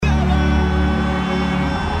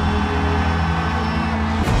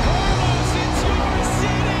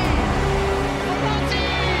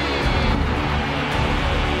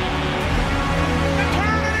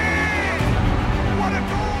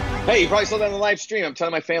you probably saw that on the live stream. I'm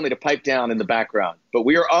telling my family to pipe down in the background. But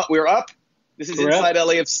we are up. We're up. This is Correct. Inside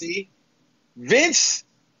LAFC. Vince,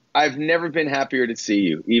 I've never been happier to see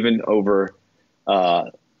you, even over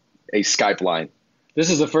a Skype line. This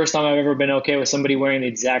is the first time I've ever been okay with somebody wearing the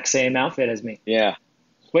exact same outfit as me. Yeah.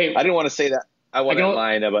 Wait, I didn't want to say that. I wasn't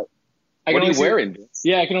lying, but what are you wearing, Vince?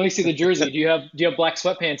 Yeah, I can only see the jersey. Do you have black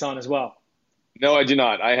sweatpants on as well? No, I do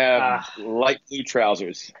not. I have light blue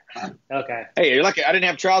trousers. Okay. Hey, you're lucky. I didn't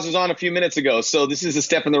have trousers on a few minutes ago, so this is a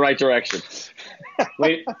step in the right direction.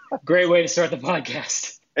 Wait, great way to start the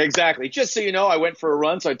podcast. Exactly. Just so you know, I went for a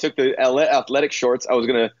run, so I took the athletic shorts.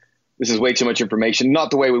 This is way too much information. Not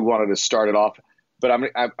the way we wanted to start it off, but I'm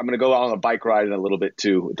gonna go out on a bike ride in a little bit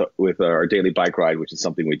too with our daily bike ride, which is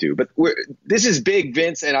something we do. But this is big,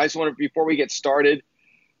 Vince, and I just want to, before we get started,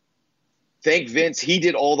 thank Vince. He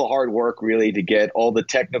did all the hard work really to get all the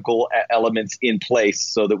technical elements in place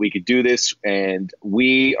so that we could do this. And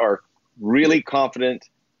we are really confident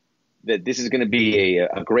that this is going to be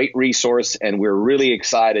a great resource. And we're really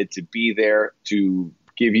excited to be there to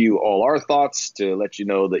give you all our thoughts, to let you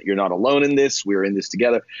know that you're not alone in this. We're in this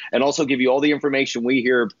together, and also give you all the information we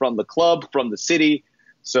hear from the club, from the city.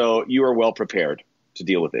 So you are well prepared to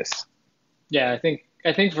deal with this. Yeah, I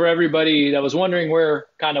think for everybody that was wondering where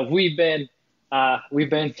kind of we've been,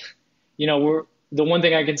 we're the one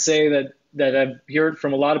thing I can say that I've heard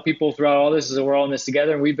from a lot of people throughout all this is that we're all in this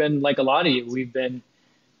together. And we've been like a lot of you. We've been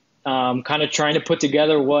kind of trying to put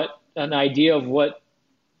together an idea of what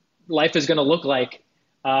life is going to look like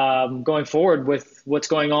going forward with what's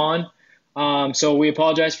going on. So we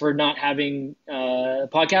apologize for not having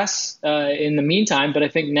podcasts in the meantime, but I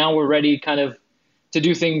think now we're ready kind of to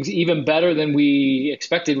do things even better than we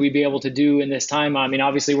expected we'd be able to do in this time. I mean,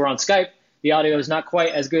 obviously we're on Skype. The audio is not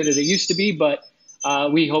quite as good as it used to be, but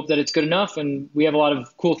we hope that it's good enough. And we have a lot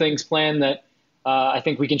of cool things planned that I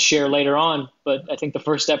think we can share later on. But I think the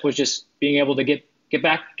first step was just being able to get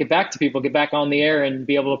back to people, get back on the air and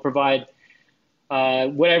be able to provide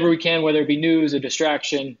whatever we can, whether it be news, a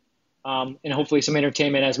distraction, and hopefully some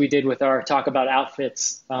entertainment, as we did with our talk about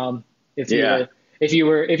outfits. If you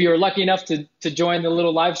were lucky enough to join the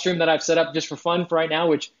little live stream that I've set up just for fun for right now,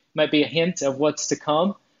 which might be a hint of what's to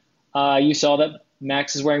come, you saw that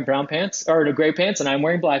Max is wearing brown pants or gray pants, and I'm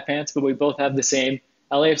wearing black pants, but we both have the same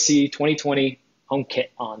LAFC 2020 home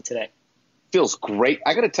kit on today. Feels great.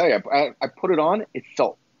 I got to tell you, I put it on. It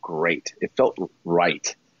felt great. It felt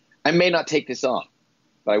right. I may not take this off,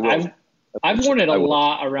 but I will. I've worn it a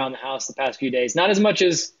lot around the house the past few days. Not as much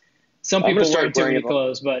as some people wearing too many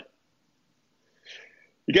clothes, but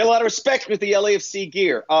you get a lot of respect with the LAFC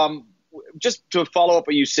gear. Just to follow up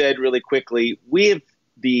what you said really quickly, we have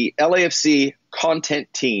the LAFC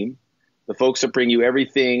content team, the folks that bring you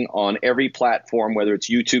everything on every platform, whether it's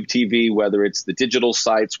YouTube TV, whether it's the digital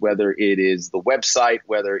sites, whether it is the website,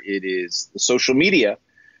 whether it is the social media.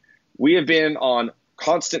 We have been on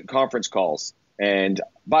constant conference calls. And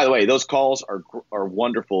by the way, those calls are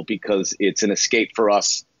wonderful because it's an escape for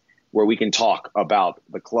us where we can talk about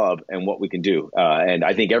the club and what we can do. And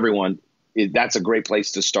I think that's a great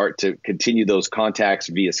place to start to continue those contacts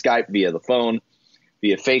via Skype, via the phone,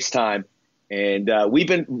 via FaceTime. And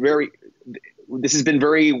this has been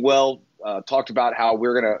very well talked about how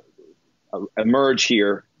we're going to emerge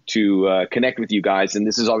here to connect with you guys. And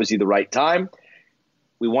this is obviously the right time.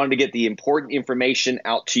 We wanted to get the important information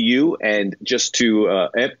out to you. And just to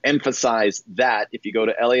emphasize that, if you go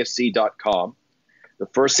to LAFC.com, the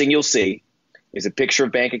first thing you'll see is a picture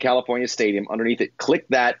of Banc of California Stadium. Underneath it, click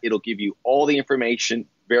that. It'll give you all the information,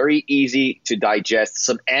 very easy to digest,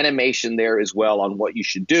 some animation there as well on what you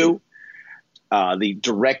should do. The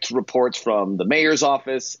direct reports from the mayor's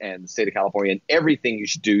office and the state of California and everything you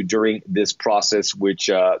should do during this process, which,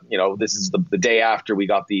 this is the day after we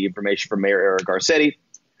got the information from Mayor Eric Garcetti.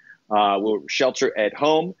 We'll shelter at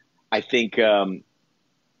home. I think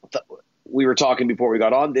we were talking before we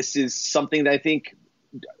got on. This is something that I think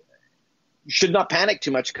you should not panic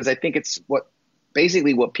too much, because I think it's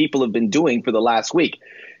basically what people have been doing for the last week.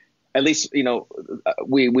 At least,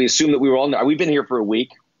 we assume that we were all – we've been here for a week,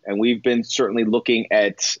 and we've been certainly looking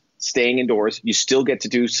at staying indoors. You still get to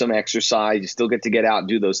do some exercise. You still get to get out and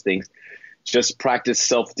do those things. Just practice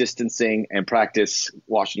self-distancing and practice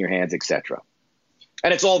washing your hands, etc.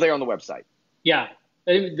 And it's all there on the website. Yeah.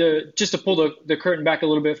 Just to pull the curtain back a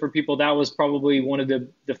little bit for people, that was probably one of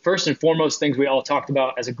the first and foremost things we all talked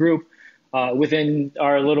about as a group within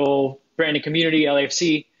our little branded community,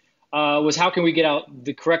 LAFC, was how can we get out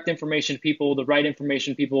the correct information to people, the right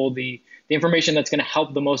information to people, the information that's going to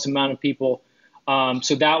help the most amount of people.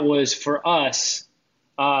 So that was for us,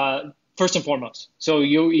 first and foremost. So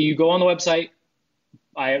you go on the website,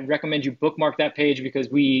 I recommend you bookmark that page because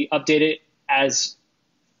we update it as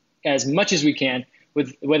much as we can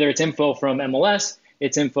with whether it's info from MLS,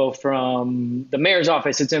 it's info from the mayor's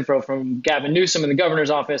office, it's info from Gavin Newsom in the governor's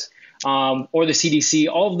office, or the CDC,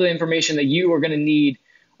 all of the information that you are going to need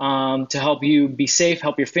to help you be safe,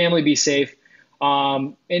 help your family be safe,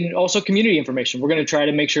 and also community information. We're going to try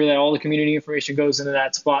to make sure that all the community information goes into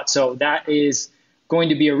that spot. So that is going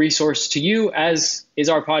to be a resource to you, as is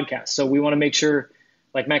our podcast. So we want to make sure,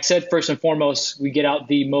 like Max said, first and foremost, we get out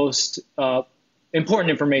the most important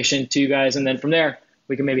information to you guys. And then from there,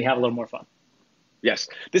 we can maybe have a little more fun. Yes.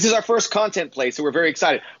 This is our first content play, so we're very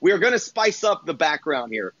excited. We are going to spice up the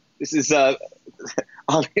background here. This is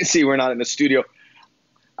obviously we're not in the studio.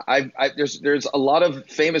 There's a lot of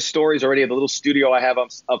famous stories already of the little studio I have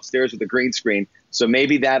upstairs with a green screen. So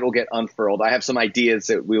maybe that will get unfurled. I have some ideas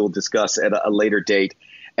that we will discuss at a later date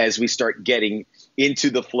as we start getting into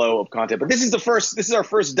the flow of content. But this is our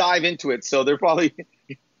first dive into it. So they're probably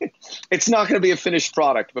it's not going to be a finished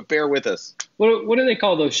product, but bear with us. What do they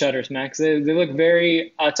call those shutters, Max? They look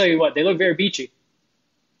very, I'll tell you what, they look very beachy.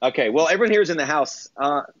 Okay. Well, everyone here is in the house.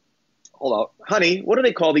 Hold on. Honey, what do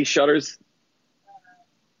they call these shutters?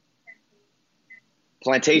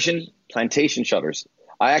 Plantation shutters.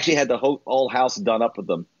 I actually had the whole house done up with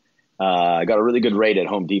them. I got a really good rate at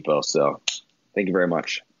Home Depot, so thank you very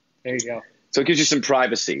much. There you go. So it gives you some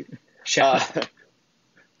privacy.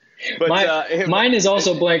 But mine is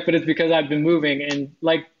also blank, but it's because I've been moving, and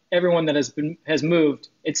like everyone that has moved,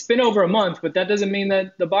 it's been over a month, but that doesn't mean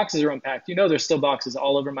that the boxes are unpacked. There's still boxes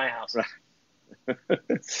all over my house. If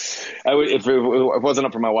it wasn't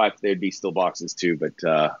up for my wife, there'd be still boxes too,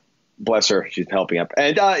 but bless her, she's helping up.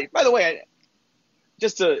 And by the way,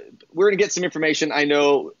 we're going to get some information. I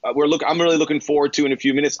know I'm really looking forward to in a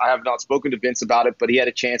few minutes. I have not spoken to Vince about it, but he had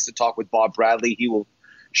a chance to talk with Bob Bradley. He will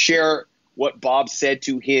share what Bob said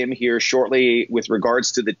to him here shortly with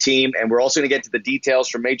regards to the team. And we're also going to get to the details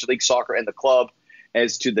from Major League Soccer and the club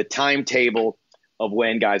as to the timetable of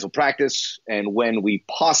when guys will practice and when we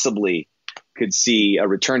possibly could see a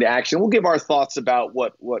return to action. We'll give our thoughts about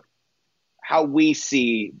how we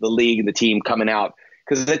see the league and the team coming out,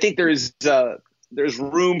 because I think there's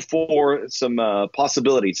room for some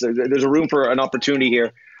possibilities. There's a room for an opportunity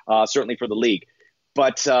here, certainly for the league.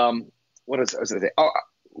 But what was I going to say?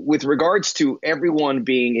 With regards to everyone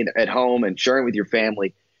being at home and sharing with your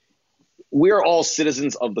family, we are all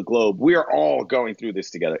citizens of the globe. We are all going through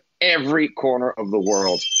this together, every corner of the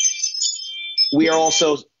world. We are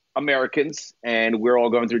also Americans, and we're all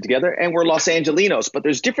going through it together, and we're Los Angelinos. But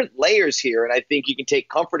there's different layers here, and I think you can take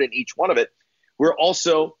comfort in each one of it. We're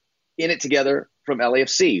also in it together from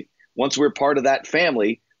LAFC. Once we're part of that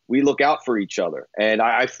family, we look out for each other. And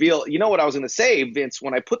I feel, what I was going to say, Vince,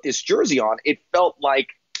 when I put this jersey on, I felt like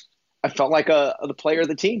the player of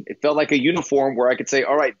the team. It felt like a uniform where I could say,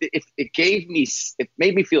 all right, it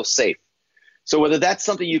made me feel safe. So whether that's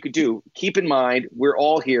something you could do, keep in mind, we're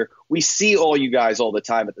all here. We see all you guys all the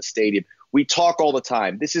time at the stadium. We talk all the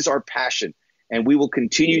time. This is our passion, and we will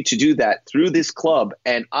continue to do that through this club.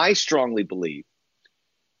 And I strongly believe,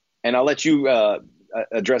 and I'll let you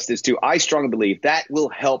address this too, I strongly believe that will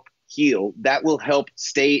help heal, that will help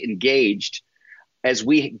stay engaged as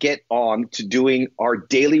we get on to doing our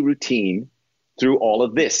daily routine through all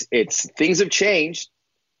of this. Things have changed,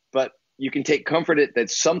 but you can take comfort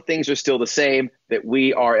that some things are still the same, that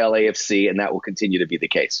we are LAFC, and that will continue to be the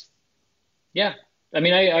case. Yeah. I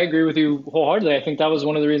mean, I agree with you wholeheartedly. I think that was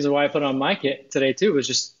one of the reasons why I put on my kit today too, was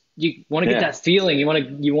just, you want to get that feeling. You want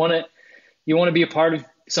to be a part of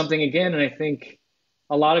something again. And I think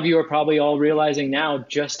a lot of you are probably all realizing now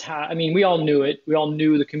just how, we all knew it. We all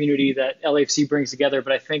knew the community that LAFC brings together,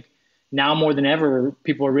 but I think now more than ever,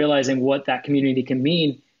 people are realizing what that community can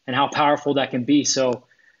mean and how powerful that can be. So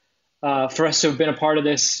for us to have been a part of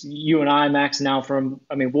this, you and I, Max, now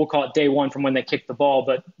we'll call it day one from when they kicked the ball,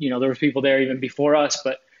 but there was people there even before us,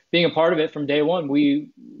 but being a part of it from day one, we've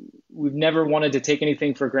never wanted to take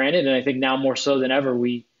anything for granted. And I think now more so than ever,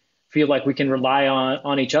 we feel like we can rely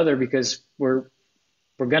on each other because we're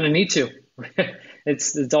going to need to.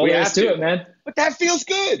 It's all there is to it, man. But that feels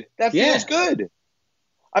good. That feels good.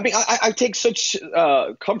 I take such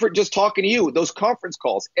comfort just talking to you, those conference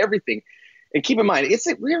calls, everything. And keep in mind,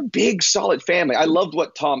 we're a big, solid family. I loved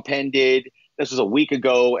what Tom Penn did. This was a week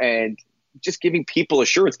ago, and just giving people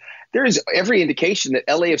assurance. There is every indication that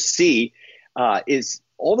LAFC is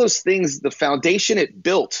all those things. The foundation it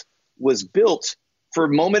built was built for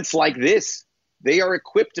moments like this. They are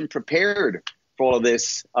equipped and prepared for all of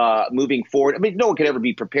this moving forward. No one could ever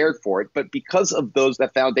be prepared for it, but because of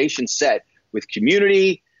that foundation set with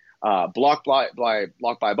community, block by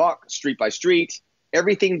block, street by street,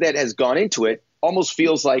 everything that has gone into it almost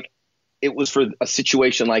feels like it was for a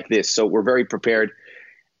situation like this. So we're very prepared.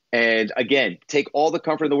 And again, take all the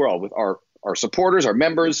comfort in the world with our supporters, our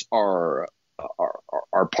members, our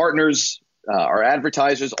partners, our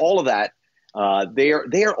advertisers, all of that. They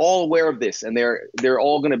are all aware of this, and they're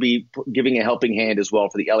all going to be giving a helping hand as well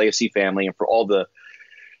for the LAFC family and for all the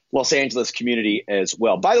Los Angeles community as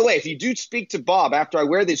well. By the way, if you do speak to Bob after I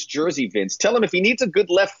wear this jersey, Vince, tell him if he needs a good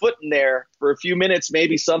left foot in there for a few minutes,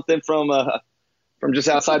 maybe something from just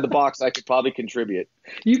outside the box, I could probably contribute.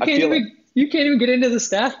 You can't even get into the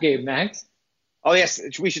staff game, Max. Oh yes,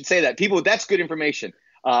 we should say that. People, that's good information.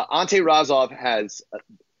 Ante Razov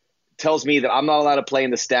tells me that I'm not allowed to play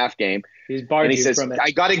in the staff game. He's barred and he you says, from it.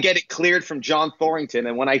 I got to get it cleared from John Thorrington.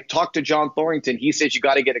 And when I talked to John Thorrington, he says you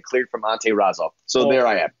got to get it cleared from Ante Razov. So there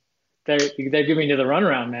I am. They're giving you the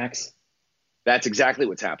runaround, Max. That's exactly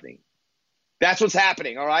what's happening. That's what's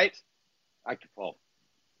happening. All right.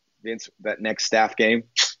 Vince, that next staff game,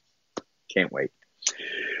 can't wait.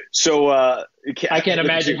 So I can't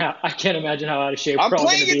imagine how out of shape I'm we're all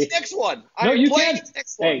playing gonna be. its next one. No, you playing can. its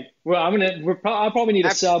next one. Hey, well, I'll probably need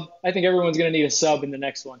a sub. I think everyone's gonna need a sub in the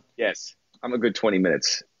next one. Yes, I'm a good 20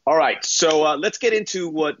 minutes. All right, so let's get into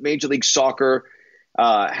what Major League Soccer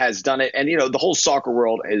has done it, and the whole soccer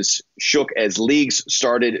world is shook as leagues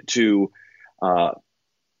started to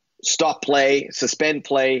stop play, suspend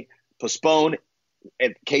play, postpone.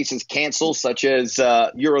 Cases canceled, such as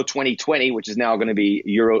Euro 2020, which is now going to be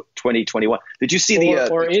Euro 2021. Did you see the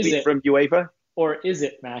tweet from UEFA? Or is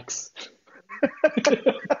it, Max?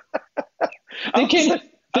 They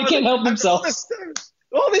can't help themselves.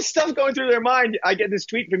 All this stuff going through their mind. I get this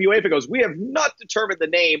tweet from UEFA goes, "We have not determined the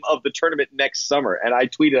name of the tournament next summer." And I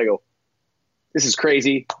tweeted, I go, "This is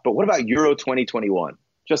crazy, but what about Euro 2021?"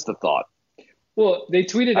 Just a thought. Well, they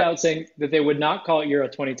tweeted out saying that they would not call it Euro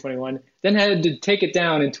 2021, then had to take it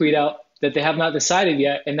down and tweet out that they have not decided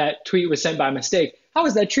yet, and that tweet was sent by mistake. How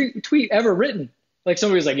was that tweet ever written? Like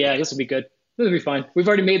somebody was like, yeah, this will be good. This will be fine. We've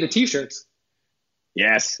already made the T-shirts.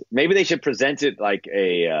 Yes. Maybe they should present it like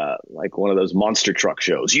like one of those monster truck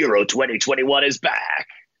shows. Euro 2021 is back.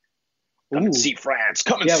 Come and see France.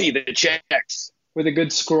 Come and see the Czechs. With a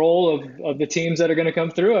good scroll of the teams that are going to come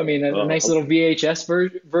through. I mean, a nice little VHS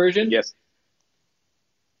version. Yes.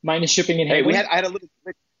 Minus shipping and handling. Hey, I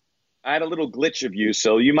had a little glitch of you,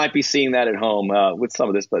 so you might be seeing that at home with some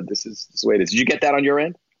of this, but this is the way it is. Did you get that on your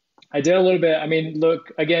end? I did a little bit. I mean,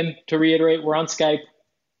 look, again, to reiterate, we're on Skype.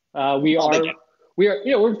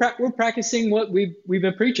 We're practicing what we've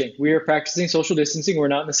been preaching. We are practicing social distancing. We're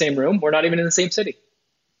not in the same room. We're not even in the same city.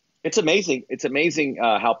 It's amazing. It's amazing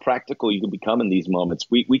how practical you can become in these moments.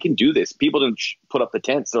 We can do this. People didn't put up the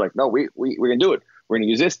tents. They're like, no, we're going to do it. We're going to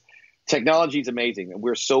use this. Technology is amazing, and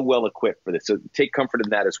we're so well equipped for this. So take comfort in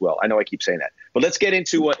that as well. I know I keep saying that. But let's get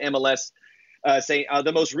into what MLS saying.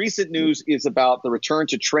 The most recent news is about the return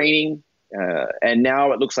to training, and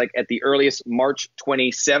now it looks like at the earliest March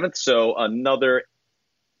 27th, so another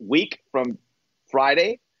week from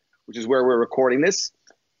Friday, which is where we're recording this.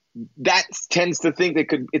 That tends to think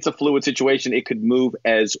that it's a fluid situation. It could move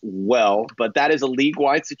as well, but that is a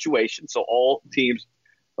league-wide situation, so all teams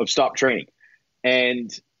have stopped training.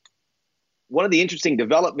 And one of the interesting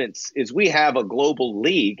developments is we have a global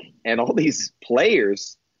league and all these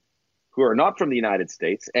players who are not from the United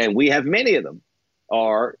States, and we have many of them,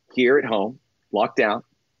 are here at home, locked down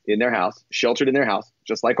in their house, sheltered in their house,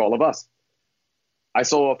 just like all of us. I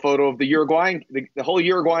saw a photo of the whole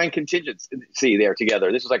Uruguayan contingency there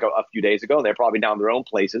together. This was like a few days ago. They're probably down their own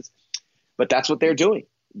places, but that's what they're doing.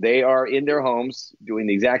 They are in their homes doing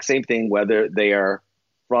the exact same thing, whether they are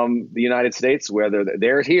from the United States, whether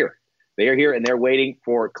they're here. They are here and they're waiting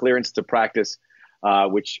for clearance to practice,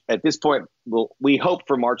 which at this point, we hope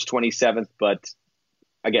for March 27th. But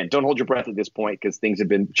again, don't hold your breath at this point because things have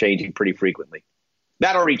been changing pretty frequently.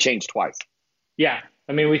 That already changed twice. Yeah.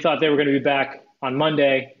 I mean, we thought they were going to be back on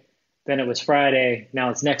Monday. Then it was Friday. Now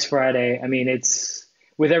it's next Friday. I mean, it's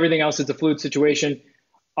with everything else, it's a fluid situation.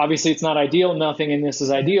 Obviously, it's not ideal. Nothing in this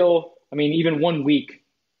is ideal. I mean, even 1 week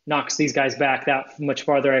knocks these guys back that much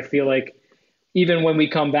farther, I feel like. Even when we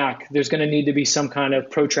come back, there's going to need to be some kind of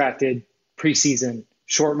protracted preseason,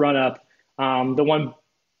 short run up. The one,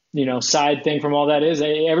 side thing from all that is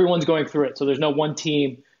everyone's going through it. So there's no one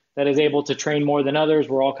team that is able to train more than others.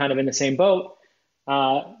 We're all kind of in the same boat.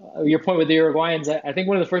 Your point with the Uruguayans, I think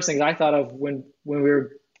one of the first things I thought of when we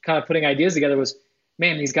were kind of putting ideas together was,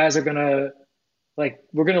 man, these guys are going to,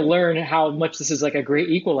 we're going to learn how much this is like a great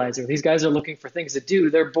equalizer. These guys are looking for things to do.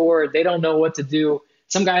 They're bored. They don't know what to do.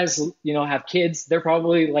 Some guys, have kids. They're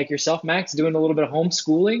probably like yourself, Max, doing a little bit of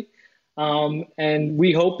homeschooling. And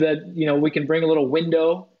we hope that, we can bring a little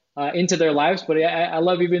window into their lives. But I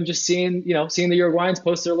love even just seeing the Uruguayans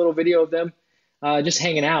post their little video of them just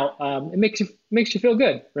hanging out. It makes you feel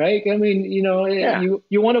good, right? I mean, Yeah.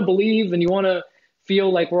 you want to believe and you want to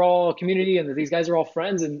feel like we're all a community and that these guys are all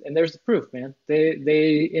friends. And there's the proof, man.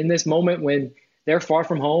 They in this moment when they're far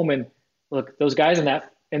from home, and look, those guys in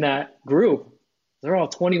that group, they're all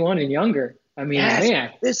 21 and younger. I mean, Yes.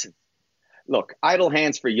 man. Listen, look, idle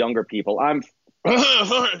hands for younger people. I'm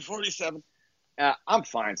 47. I'm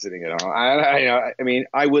fine sitting at home. I mean,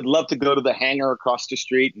 I would love to go to the hangar across the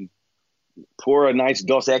street and pour a nice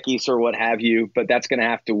Dos Equis or what have you, but that's going to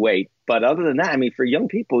have to wait. But other than that, I mean, for young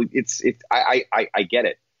people, I get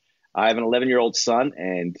it. I have an 11-year-old son,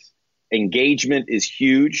 and engagement is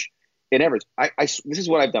huge in Everett. This is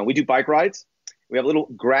what I've done. We do bike rides. We have a little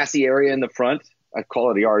grassy area in the front. I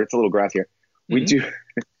call it a yard. It's a little grass here. We do.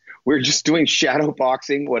 We're just doing shadow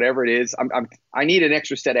boxing, whatever it is. I need an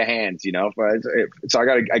extra set of hands, so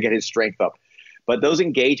I get his strength up. But those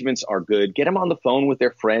engagements are good. Get them on the phone with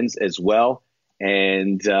their friends as well,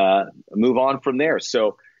 and move on from there.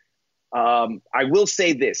 So I will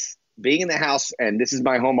say this: being in the house, and this is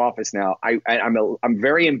my home office now. I'm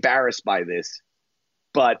very embarrassed by this,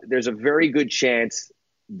 but there's a very good chance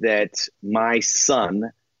that my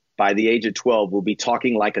son, by the age of 12, will be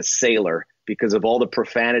talking like a sailor because of all the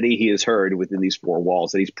profanity he has heard within these four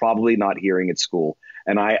walls that he's probably not hearing at school.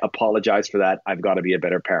 And I apologize for that. I've got to be a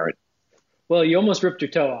better parent. Well, you almost ripped your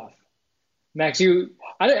toe off, Max.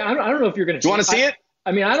 I don't know if you're going to. Do you want to see it?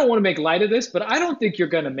 I mean, I don't want to make light of this, but I don't think you're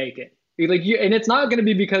going to make it. And it's not going to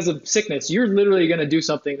be because of sickness. You're literally going to do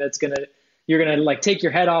something you're going to like take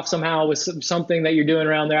your head off somehow with something that you're doing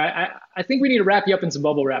around there. I think we need to wrap you up in some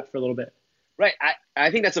bubble wrap for a little bit. Right.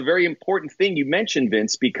 I think that's a very important thing you mentioned,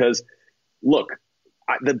 Vince, because look,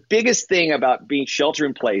 the biggest thing about being shelter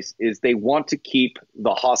in place is they want to keep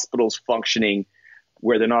the hospitals functioning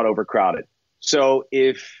where they're not overcrowded. So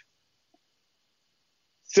if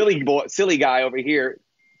silly guy over here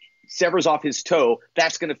severs off his toe,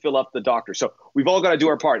 that's going to fill up the doctor. So we've all got to do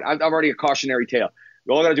our part. I'm already a cautionary tale.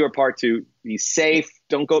 We all got to do our part to be safe.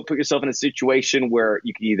 Don't go put yourself in a situation where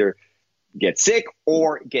you can either get sick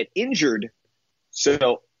or get injured.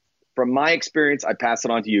 So from my experience, I pass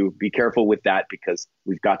it on to you. Be careful with that because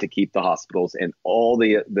we've got to keep the hospitals and all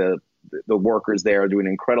the workers there are doing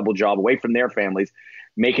an incredible job away from their families.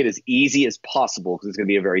 Make it as easy as possible because it's going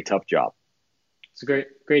to be a very tough job. It's a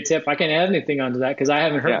great tip. I can't add anything onto that because I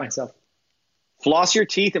haven't hurt myself. Floss your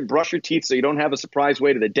teeth and brush your teeth so you don't have a surprise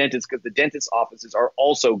way to the dentist because the dentist offices are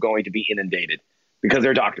also going to be inundated because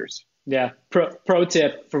they're doctors. Yeah. Pro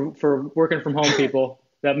tip for working from home people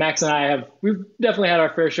that Max and I we've definitely had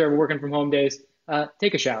our fair share of working from home days.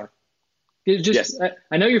 Take a shower. Yes.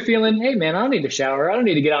 I know you're feeling, hey man, I don't need a shower. I don't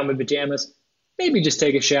need to get out in my pajamas. Maybe just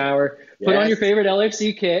take a shower, put on your favorite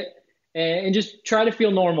LFC kit, and just try to feel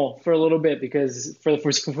normal for a little bit because for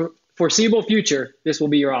the foreseeable future, this will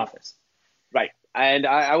be your office. Right. And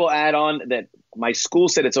I will add on that my school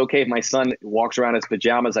said it's okay if my son walks around in his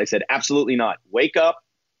pajamas. I said, absolutely not. Wake up,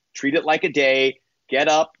 treat it like a day, get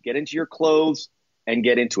up, get into your clothes, and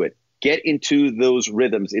get into it. Get into those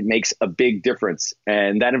rhythms. It makes a big difference.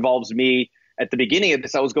 And that involves me. At the beginning of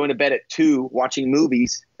this, I was going to bed at 2, watching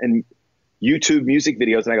movies and YouTube music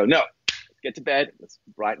videos. And I go, no, get to bed. It's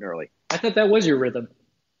bright and early. I thought that was your rhythm.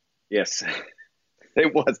 Yes,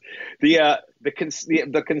 it was.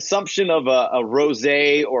 The consumption of a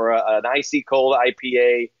rosé or an icy cold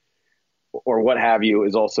IPA or what have you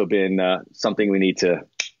has also been something we need to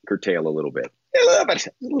curtail a little bit. A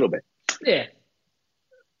little bit. Yeah.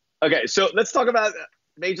 Okay, so let's talk about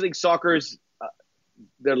Major League Soccer's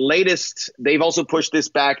the latest. They've also pushed this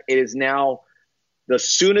back. It is now the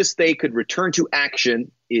soonest they could return to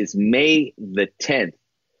action is May the 10th.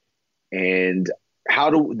 And how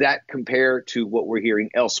do that compare to what we're hearing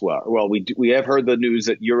elsewhere? Well, we have heard the news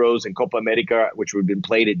that Euros and Copa America, which would have been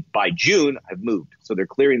played by June, have moved. So they're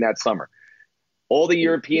clearing that summer. All the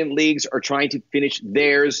European leagues are trying to finish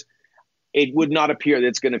theirs. It would not appear that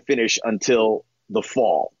it's going to finish until the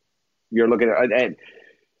fall. You're looking at, and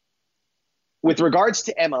with regards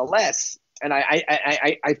to MLS, and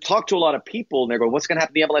I've talked to a lot of people, and they're going, what's going to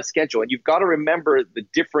happen to the MLS schedule? And you've got to remember the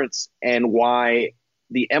difference and why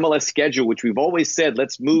the MLS schedule, which we've always said,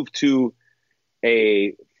 let's move to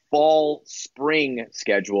a fall-spring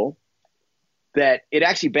schedule, that it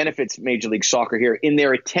actually benefits Major League Soccer here in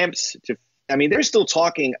their attempts to – I mean, they're still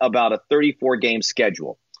talking about a 34-game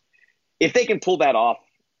schedule. If they can pull that off,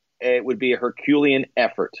 it would be a Herculean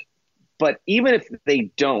effort. But even if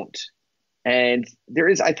they don't, and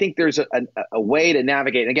I think there's a way to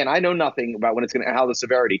navigate. Again, I know nothing about when it's going to, how the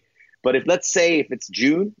severity, But if let's say if it's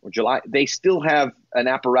June or July, they still have an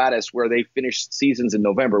apparatus where they finish seasons in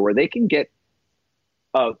November where they can get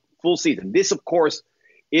a full season. This, of course,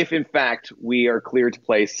 if in fact we are cleared to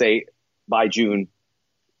play, say by June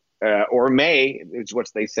or May, is what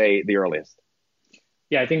they say the earliest.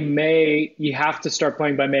 Yeah, I think May, you have to start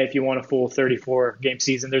playing by May if you want a full 34 game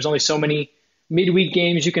season. There's only so many midweek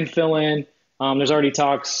games you can fill in. There's already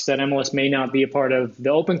talks that MLS may not be a part of the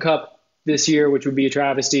Open Cup this year, which would be a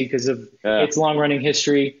travesty because of its long running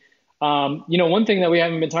history. One thing that we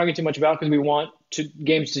haven't been talking too much about because we want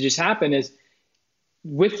games to just happen is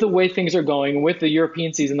with the way things are going, with the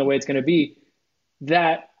European season, the way it's going to be,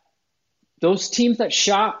 that those teams that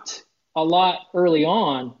shopped a lot early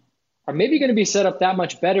on are maybe going to be set up that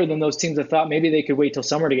much better than those teams that thought maybe they could wait till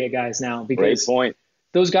summer to get guys now. Because great point.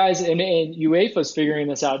 Those guys, and UEFA's figuring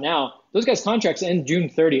this out now, those guys' contracts end June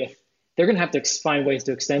 30th. They're going to have to find ways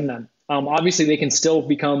to extend them. Obviously, they can still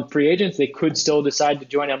become free agents. They could still decide to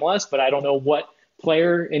join MLS, but I don't know what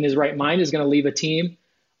player in his right mind is going to leave a team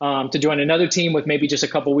to join another team with maybe just a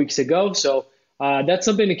couple weeks to go. So that's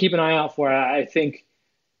something to keep an eye out for. I think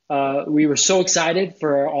we were so excited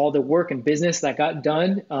for all the work and business that got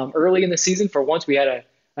done early in the season. For once, we had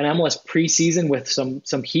an MLS preseason with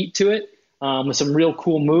some heat to it, with some real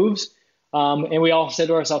cool moves. And we all said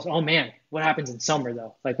to ourselves, oh, man, what happens in summer,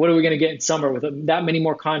 though? Like, what are we going to get in summer with that many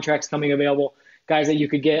more contracts coming available, guys that you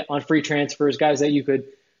could get on free transfers, guys that you could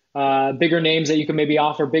bigger names that you can maybe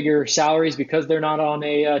offer bigger salaries because they're not on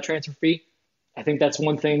a transfer fee. I think that's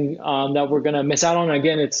one thing that we're going to miss out on.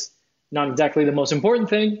 Again, it's not exactly the most important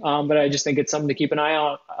thing, but I just think it's something to keep an eye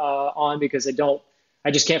out on because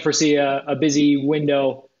I just can't foresee a busy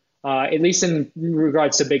window, at least in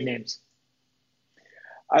regards to big names.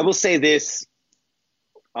 I will say this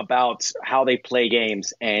about how they play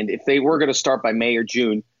games. And if they were going to start by May or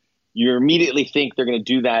June, you immediately think they're going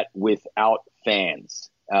to do that without fans,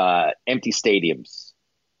 empty stadiums.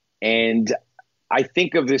 And I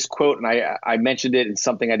think of this quote, and I mentioned it in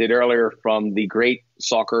something I did earlier from the great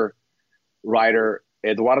soccer writer,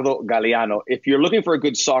 Eduardo Galeano. If you're looking for a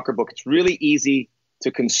good soccer book, it's really easy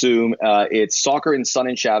to consume. It's Soccer in Sun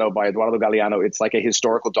and Shadow by Eduardo Galeano. It's like a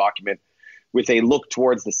historical document with a look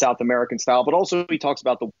towards the South American style, but also he talks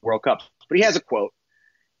about the World Cup. But he has a quote,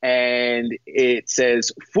 and it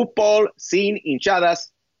says, "Fútbol sin hinchadas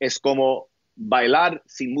es como bailar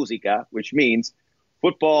sin música," which means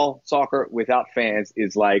football, soccer without fans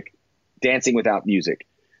is like dancing without music.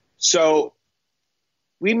 So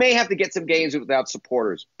we may have to get some games without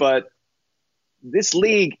supporters, but this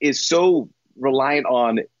league is so reliant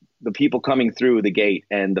on the people coming through the gate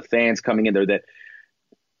and the fans coming in there that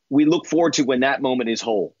we look forward to when that moment is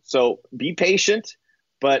whole. So be patient,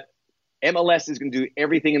 but MLS is going to do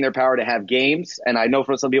everything in their power to have games. And I know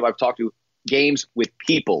from some people I've talked to, games with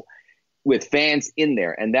people, with fans in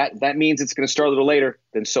there. And that means it's going to start a little later,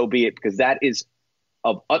 then so be it, because that is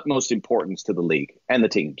of utmost importance to the league and the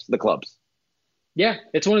teams, the clubs. Yeah,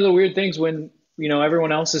 it's one of the weird things when,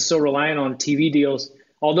 everyone else is so reliant on TV deals.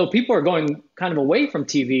 Although people are going kind of away from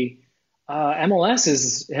TV, MLS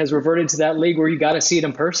has reverted to that league where you got to see it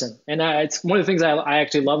in person. And it's one of the things I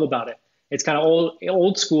actually love about it. It's kind of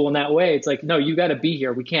old school in that way. It's like, no, you got to be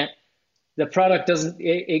here. We can't, the product doesn't,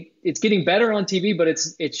 it's getting better on TV, but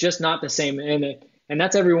it's just not the same. And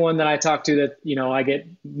that's everyone that I talk to that, I get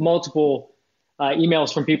multiple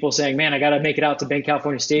emails from people saying, man, I got to make it out to Bank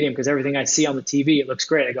California Stadium because everything I see on the TV, it looks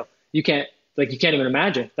great. I go, you can't even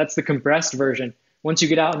imagine. That's the compressed version. Once you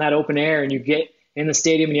get out in that open air and you get in the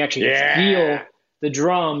stadium and you actually feel the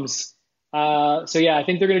drums. So yeah, I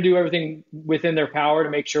think they're going to do everything within their power to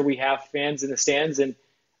make sure we have fans in the stands. And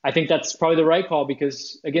I think that's probably the right call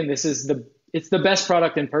because again, it's the best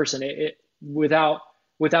product in person, without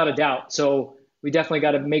a doubt. So we definitely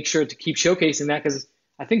got to make sure to keep showcasing that because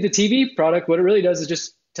I think the TV product, what it really does is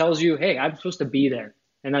just tells you, hey, I'm supposed to be there.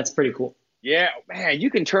 And that's pretty cool. Yeah, man,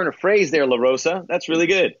 you can turn a phrase there, La Rosa. That's really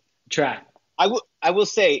good. Try. I will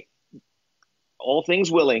say, all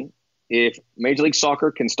things willing, if Major League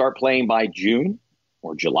Soccer can start playing by June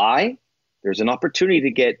or July, there's an opportunity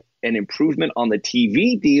to get an improvement on the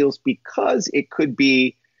TV deals because it could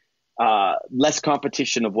be less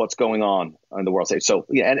competition of what's going on in the world stage. So,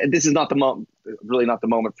 yeah, and this is not really not the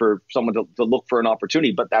moment for someone to look for an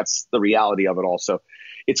opportunity, but that's the reality of it all. So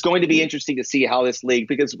it's going to be interesting to see how this league,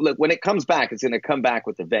 because look, when it comes back, it's going to come back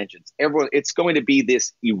with a vengeance. It's going to be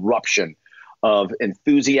this eruption of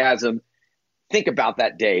enthusiasm. Think about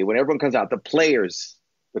that day when everyone comes out, the players,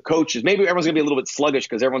 the coaches, maybe everyone's going to be a little bit sluggish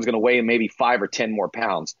because everyone's going to weigh in maybe 5 or 10 more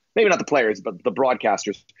pounds. Maybe not the players, but the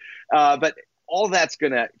broadcasters. But all that's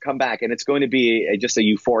going to come back, and it's going to be just a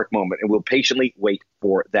euphoric moment, and we'll patiently wait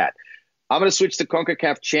for that. I'm going to switch to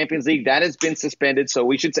CONCACAF Champions League. That has been suspended, so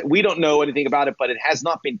we should say we don't know anything about it, but it has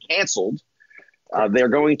not been canceled. They're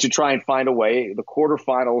going to try and find a way. The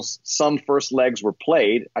quarterfinals, some first legs were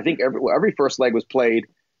played. I think every first leg was played,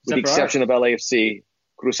 with the exception of LAFC,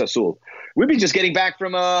 Cruz Azul. We'd be just getting back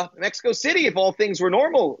from Mexico City if all things were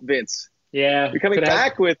normal, Vince. Yeah. You're coming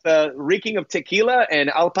back with reeking of tequila and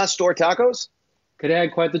al pastor tacos? Could have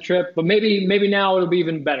had quite the trip, but maybe now it'll be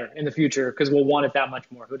even better in the future because we'll want it that much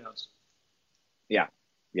more. Who knows? Yeah.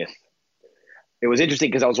 Yes. It was interesting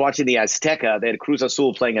because I was watching the Azteca. They had Cruz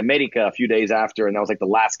Azul playing America a few days after, and that was like the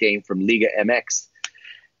last game from Liga MX.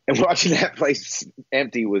 And watching that place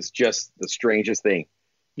empty was just the strangest thing.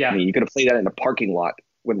 Yeah. I mean, you could have played that in a parking lot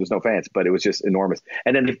when there was no fans, but it was just enormous.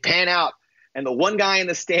 And then they pan out, and the one guy in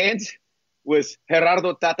the stands was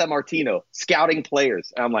Gerardo Tata Martino, scouting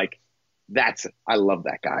players. And I'm like, I love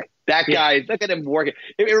that guy. That guy, look at him working.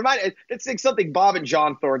 It's like something Bob and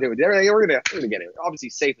John Thorne do. We're gonna get it. Obviously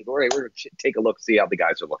safe. We're gonna take a look, see how the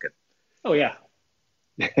guys are looking. Oh yeah.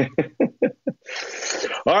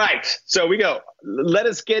 All right, so we go. Let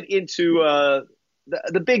us get into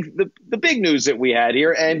the big news that we had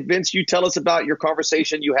here. And Vince, you tell us about your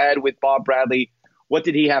conversation you had with Bob Bradley. What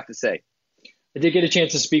did he have to say? I did get a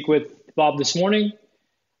chance to speak with Bob this morning.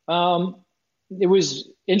 It was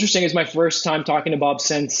interesting. It's my first time talking to Bob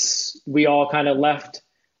since we all kind of left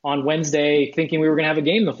on Wednesday thinking we were going to have a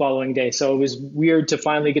game the following day. So it was weird to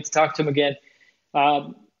finally get to talk to him again.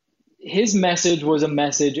 His message was a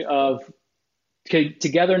message of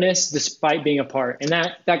togetherness despite being apart. And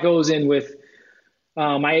that goes in with,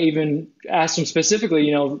 I even asked him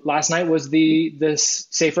specifically, last night was the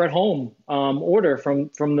safer at home order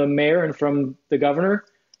from the mayor and from the governor.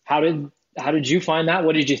 How did you find that?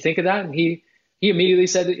 What did you think of that? And he immediately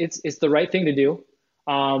said it's the right thing to do.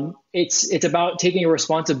 It's about taking a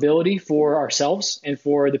responsibility for ourselves and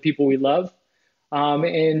for the people we love.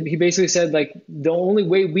 And he basically said, like, the only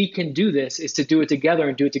way we can do this is to do it together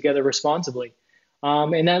and do it together responsibly.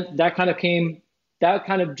 And that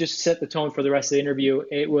kind of just set the tone for the rest of the interview.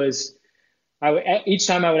 It was, each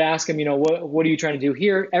time I would ask him, what are you trying to do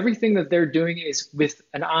here? Everything that they're doing is with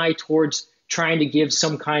an eye towards trying to give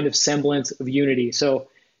some kind of semblance of unity. So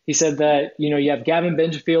he said that, you have Gavin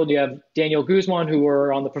Benjafield, you have Daniel Guzman, who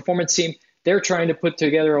are on the performance team. They're trying to put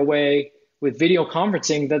together a way with video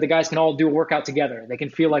conferencing that the guys can all do a workout together. They can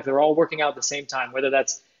feel like they're all working out at the same time, whether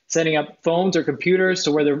that's setting up phones or computers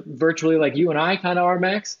to where they're virtually like you and I kind of are,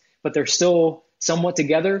 Max, but they're still somewhat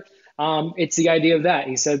together. It's the idea of that.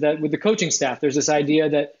 He said that with the coaching staff, there's this idea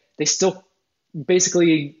that they still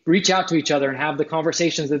basically reach out to each other and have the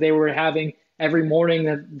conversations that they were having every morning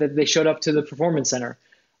that they showed up to the performance center.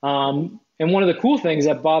 And one of the cool things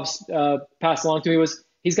that Bob's passed along to me was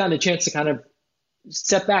he's gotten a chance to kind of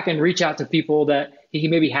step back and reach out to people that he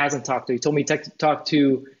maybe hasn't talked to. He told me to talk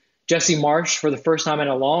to Jesse Marsch for the first time in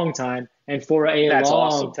a long time and for a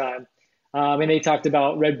long time. And they talked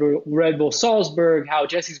about Red Bull Salzburg, how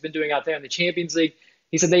Jesse's been doing out there in the Champions League.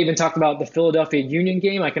 He said they even talked about the Philadelphia Union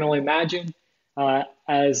game. I can only imagine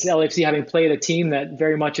as LAFC having played a team that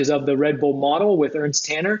very much is of the Red Bull model with Ernst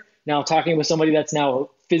Tanner. Now talking with somebody that's now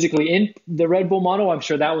physically in the Red Bull model, I'm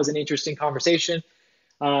sure that was an interesting conversation.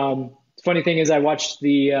 Funny thing is I watched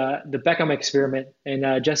the Beckham experiment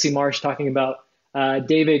and Jesse Marsch talking about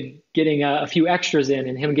David getting a few extras in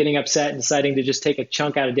and him getting upset and deciding to just take a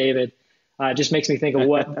chunk out of David. Just makes me think of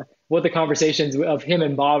what the conversations of him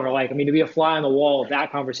and Bob are like. I mean, to be a fly on the wall of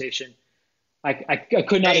that conversation, I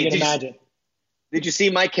could not even imagine. Did you see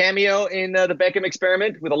my cameo in the Beckham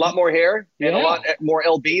experiment with a lot more hair and a lot more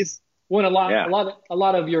LBs? Well, a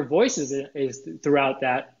lot of your voices is throughout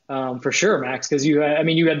that for sure, Max. Because you had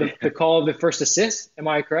the call of the first assist. Am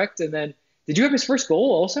I correct? And then did you have his first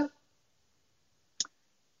goal also?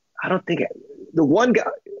 I don't think the one guy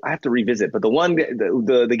I have to revisit, but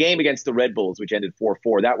the game against the Red Bulls, which ended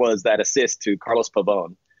 4-4, that was that assist to Carlos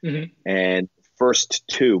Pavón. Mm-hmm. And first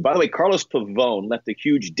two. By the way, Carlos Pavón left a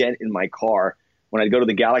huge dent in my car when I'd go to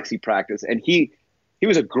the Galaxy practice, and he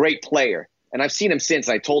was a great player. And I've seen him since.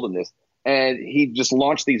 I told him this, and he just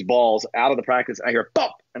launched these balls out of the practice. I hear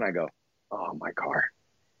bump, and I go, "Oh, my car!"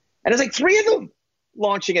 And there's like three of them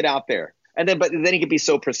launching it out there, but then he could be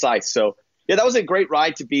so precise. So yeah, that was a great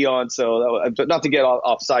ride to be on. So not to get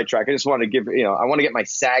off sidetrack, I just wanted to give I want to get my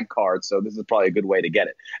SAG card. So this is probably a good way to get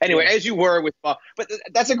it. Anyway, as you were with Bob, but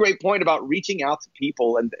that's a great point about reaching out to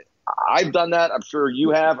people, and I've done that. I'm sure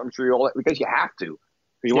you have. I'm sure you all, because you have to.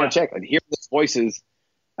 You want to check and hear those voices.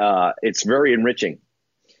 It's very enriching.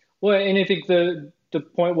 Well, and I think the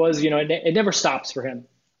point was, it never stops for him.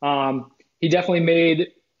 He definitely made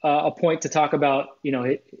a point to talk about,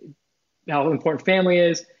 how important family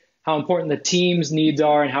is, how important the team's needs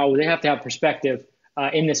are and how they have to have perspective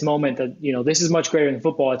in this moment that, this is much greater than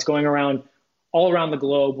football. It's going around all around the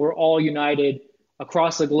globe. We're all united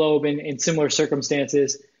across the globe in similar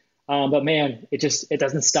circumstances. But man, it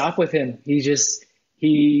doesn't stop with him.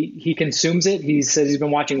 He consumes it. He says he's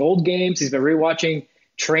been watching old games. He's been rewatching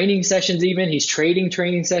training sessions even. He's trading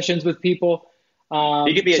training sessions with people.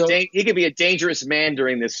 He could be a dangerous man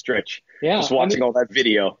during this stretch. Yeah, just watching all that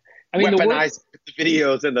video. Weaponize the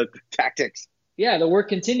videos and the tactics. Yeah, the work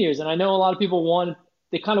continues. And I know a lot of people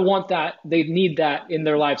they kind of want that. They need that in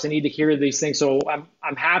their lives. They need to hear these things. So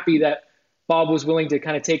I'm happy that Bob was willing to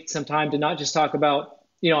kind of take some time to not just talk about,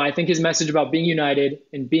 I think his message about being united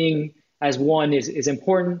and being as one is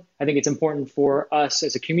important. I think it's important for us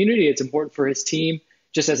as a community. It's important for his team,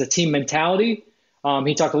 just as a team mentality.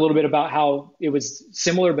 He talked a little bit about how it was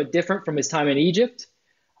similar but different from his time in Egypt.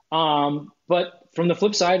 But from the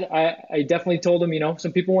flip side, I definitely told him,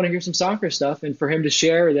 some people want to hear some soccer stuff. And for him to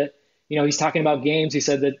share that, he's talking about games. He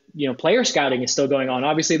said that, player scouting is still going on.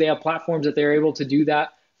 Obviously, they have platforms that they're able to do that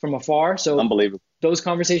from afar. So unbelievable. Those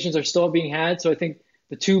conversations are still being had. So I think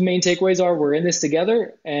the two main takeaways are we're in this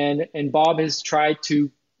together. And Bob has tried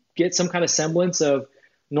to get some kind of semblance of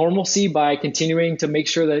normalcy by continuing to make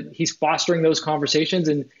sure that he's fostering those conversations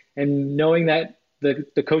and knowing that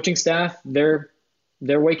the coaching staff, they're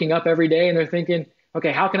waking up every day and they're thinking,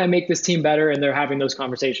 okay, how can I make this team better? And they're having those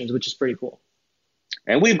conversations, which is pretty cool.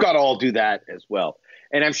 And we've got to all do that as well.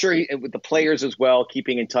 And I'm sure with the players as well,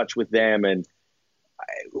 keeping in touch with them, and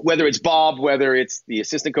whether it's Bob, whether it's the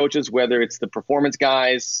assistant coaches, whether it's the performance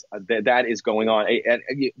guys, that is going on. And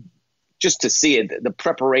just to see it, the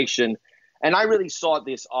preparation. And I really saw it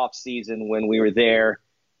this off season when we were there,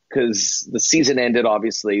 because the season ended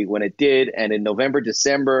obviously when it did. And in November,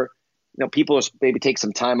 December, people maybe take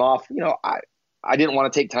some time off. I didn't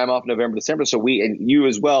want to take time off in November, December. So and you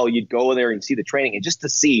as well, you'd go there and see the training, and just to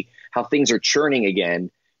see how things are churning again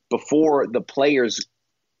before the players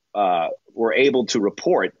were able to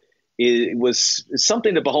report, it was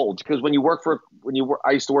something to behold. Because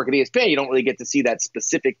I used to work at ESPN, you don't really get to see that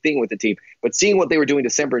specific thing with the team, but seeing what they were doing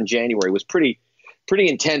December and January was pretty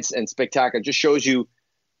intense and spectacular. It just shows you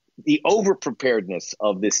the over preparedness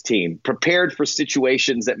of this team, prepared for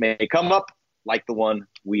situations that may come up, like the one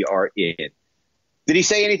we are in. Did he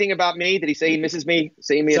say anything about me? Did he say he misses me?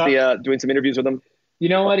 Seeing me at doing some interviews with him? You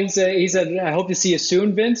know what he said? He said, I hope to see you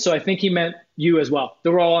soon, Vince. So I think he meant you as well. They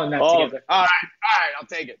were all in that together. All right, I'll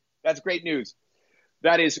take it. That's great news.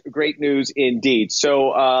 That is great news indeed.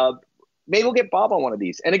 So maybe we'll get Bob on one of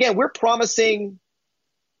these. And again, we're promising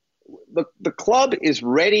the club is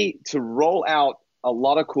ready to roll out a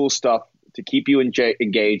lot of cool stuff to keep you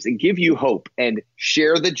engaged and give you hope and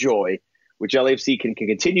share the joy, which LAFC can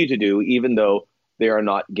continue to do, even though there are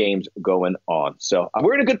not games going on. So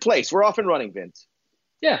we're in a good place. We're off and running, Vince.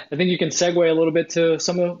 Yeah, I think you can segue a little bit to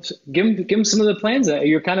give them some of the plans that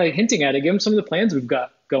you're kind of hinting at it. Give them some of the plans we've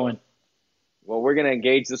got going. Well, we're going to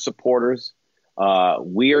engage the supporters.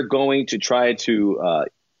 We are going to try to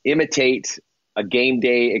imitate a game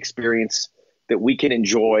day experience that we can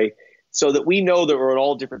enjoy, so that we know that we're in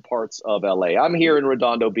all different parts of LA. I'm here in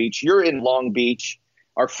Redondo Beach. You're in Long Beach.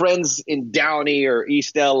 Our friends in Downey or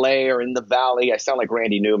East LA or in the Valley. I sound like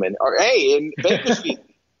Randy Newman. Or hey, in Bakersfield.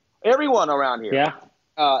 Everyone around here. Yeah.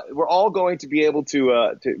 We're all going to be able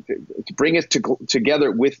to bring us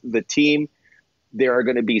together with the team. There are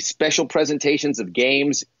going to be special presentations of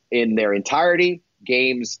games in their entirety,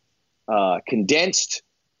 games condensed.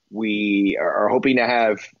 We are hoping to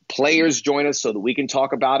have players join us so that we can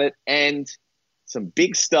talk about it, and some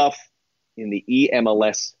big stuff in the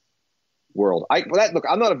EMLS world. Look,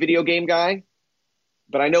 I'm not a video game guy,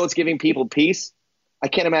 but I know it's giving people peace. I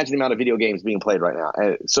can't imagine the amount of video games being played right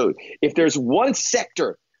now. So if there's one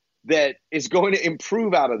sector that is going to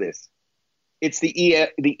improve out of this, it's the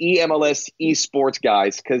EMLS esports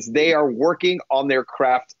guys, because they are working on their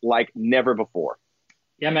craft like never before.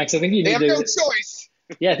 Yeah, Max, I think you need They have no choice.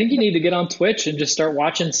 Yeah, I think you need to get on Twitch and just start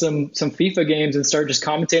watching some FIFA games and start just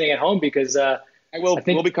commentating at home, because we'll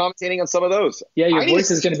be commentating on some of those. Yeah, your voice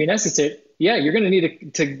is going to be necessary. Yeah, you're going to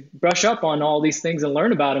need to brush up on all these things and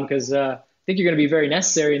learn about them, because I think you're going to be very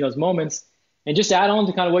necessary in those moments. And just to add on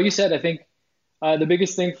to kind of what you said, I think the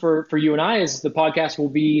biggest thing for you and I is the podcast will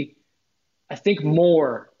be, I think,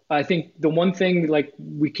 more. I think the one thing, like,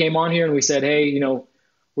 we came on here and we said, hey,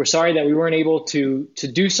 we're sorry that we weren't able to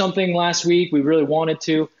do something last week. We really wanted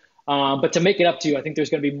to, but to make it up to you, I think there's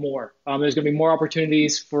going to be more. There's going to be more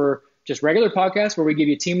opportunities for just regular podcasts where we give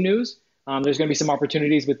you team news. There's going to be some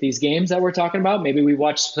opportunities with these games that we're talking about. Maybe we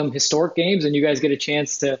watch some historic games and you guys get a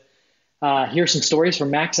chance to hear some stories from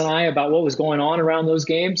Max and I about what was going on around those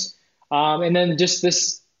games. And then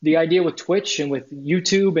just the idea with Twitch and with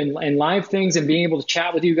YouTube and live things and being able to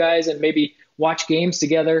chat with you guys and maybe watch games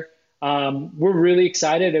together. We're really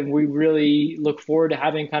excited and we really look forward to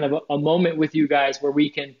having kind of a moment with you guys where we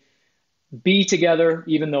can be together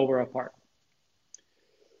even though we're apart.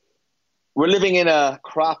 We're living in a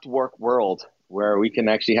Kraftwerk world where we can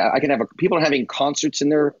actually people are having concerts in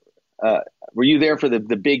there. Were you there for the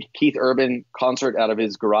big Keith Urban concert out of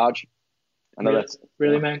his garage? I know that's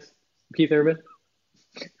really, Max. Keith Urban.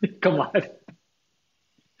 Come on.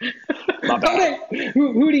 Not bad.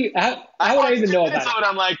 Who do you? How would I even know about it?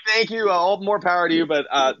 I'm like, thank you. All more power to you, but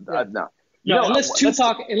no. No, unless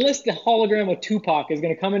the hologram of Tupac is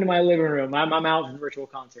going to come into my living room, I'm out for virtual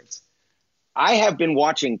concerts. I have been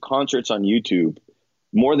watching concerts on YouTube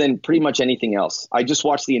more than pretty much anything else. I just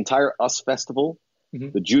watched the entire US Festival,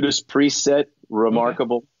 the Judas Priest set,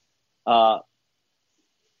 remarkable. Okay.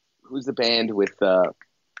 Who's the band with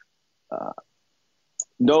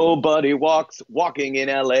Nobody Walking in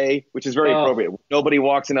LA, which is very appropriate. Nobody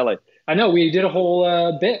Walks in LA. I know we did a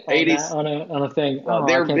whole bit on a thing.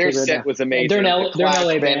 Their set was amazing. They're an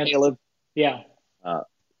LA band. Yeah.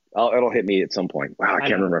 It'll hit me at some point. Wow, I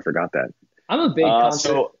can't remember. I forgot that. I'm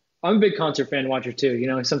a big concert fan watcher too. You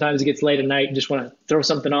know, sometimes it gets late at night and just want to throw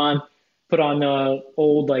something on, put on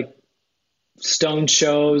old like Stone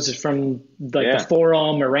shows from the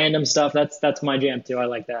Forum or random stuff. That's my jam too. I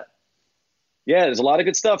like that. Yeah, there's a lot of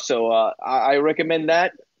good stuff. So I recommend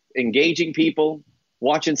that. Engaging people,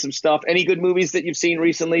 watching some stuff. Any good movies that you've seen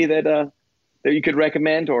recently that you could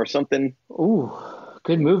recommend or something? Ooh,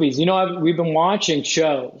 good movies. You know, we've been watching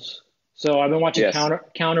shows. So I've been watching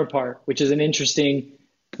Counterpart, which is an interesting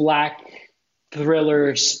black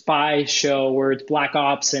thriller spy show where it's black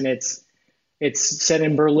ops and it's set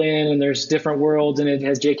in Berlin and there's different worlds and it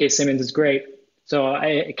has J.K. Simmons. It's great. So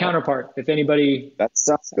Counterpart, if anybody. That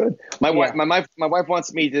sounds good. My wife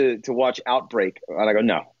wants me to watch Outbreak, and I go,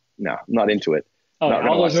 no, I'm not into it. Oh,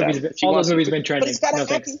 all those movies have been trending. No,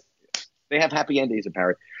 thanks. They have happy endings,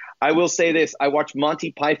 apparently. I will say this. I watched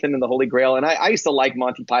Monty Python and the Holy Grail, and I used to like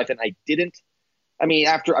Monty Python. I didn't. I mean,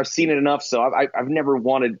 after I've seen it enough, so I've never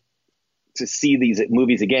wanted to see these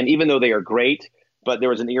movies again, even though they are great. But there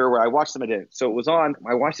was an era where I watched them again. So it was on.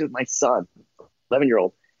 I watched it with my son,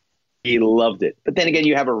 11-year-old. He loved it. But then again,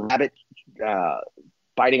 you have a rabbit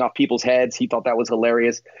biting off people's heads. He thought that was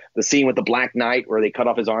hilarious. The scene with the Black Knight where they cut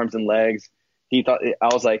off his arms and legs. I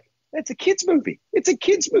was like, it's a kid's movie. It's a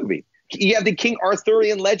kid's movie. You have the King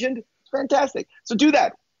Arthurian legend. It's fantastic. So do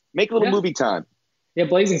that. Make a little movie time. Yeah,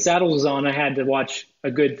 Blazing Saddles was on. I had to watch a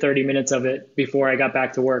good 30 minutes of it before I got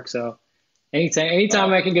back to work. So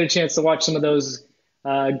anytime I can get a chance to watch some of those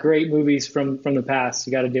great movies from the past,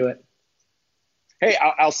 you got to do it. Hey,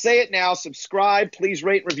 I'll say it now. Subscribe. Please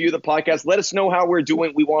rate and review the podcast. Let us know how we're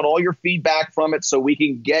doing. We want all your feedback from it so we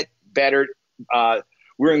can get better.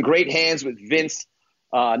 We're in great hands with Vince,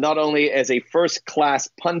 not only as a first-class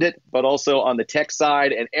pundit, but also on the tech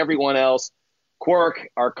side and everyone else. Quirk,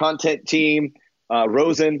 our content team,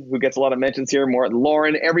 Rosen, who gets a lot of mentions here,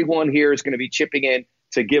 Lauren, everyone here is going to be chipping in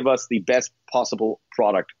to give us the best possible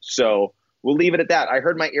product. So we'll leave it at that. I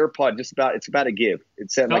heard my AirPod it's about to give.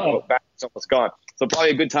 It said it's almost gone. So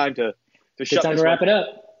probably a good time to shut time to wrap it up.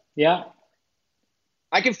 Yeah.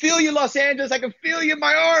 I can feel you, Los Angeles. I can feel you in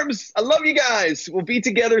my arms. I love you guys. We'll be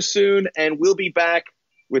together soon, and we'll be back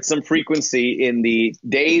with some frequency in the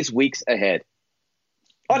days, weeks ahead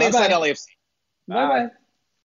on Inside LAFC. Bye-bye.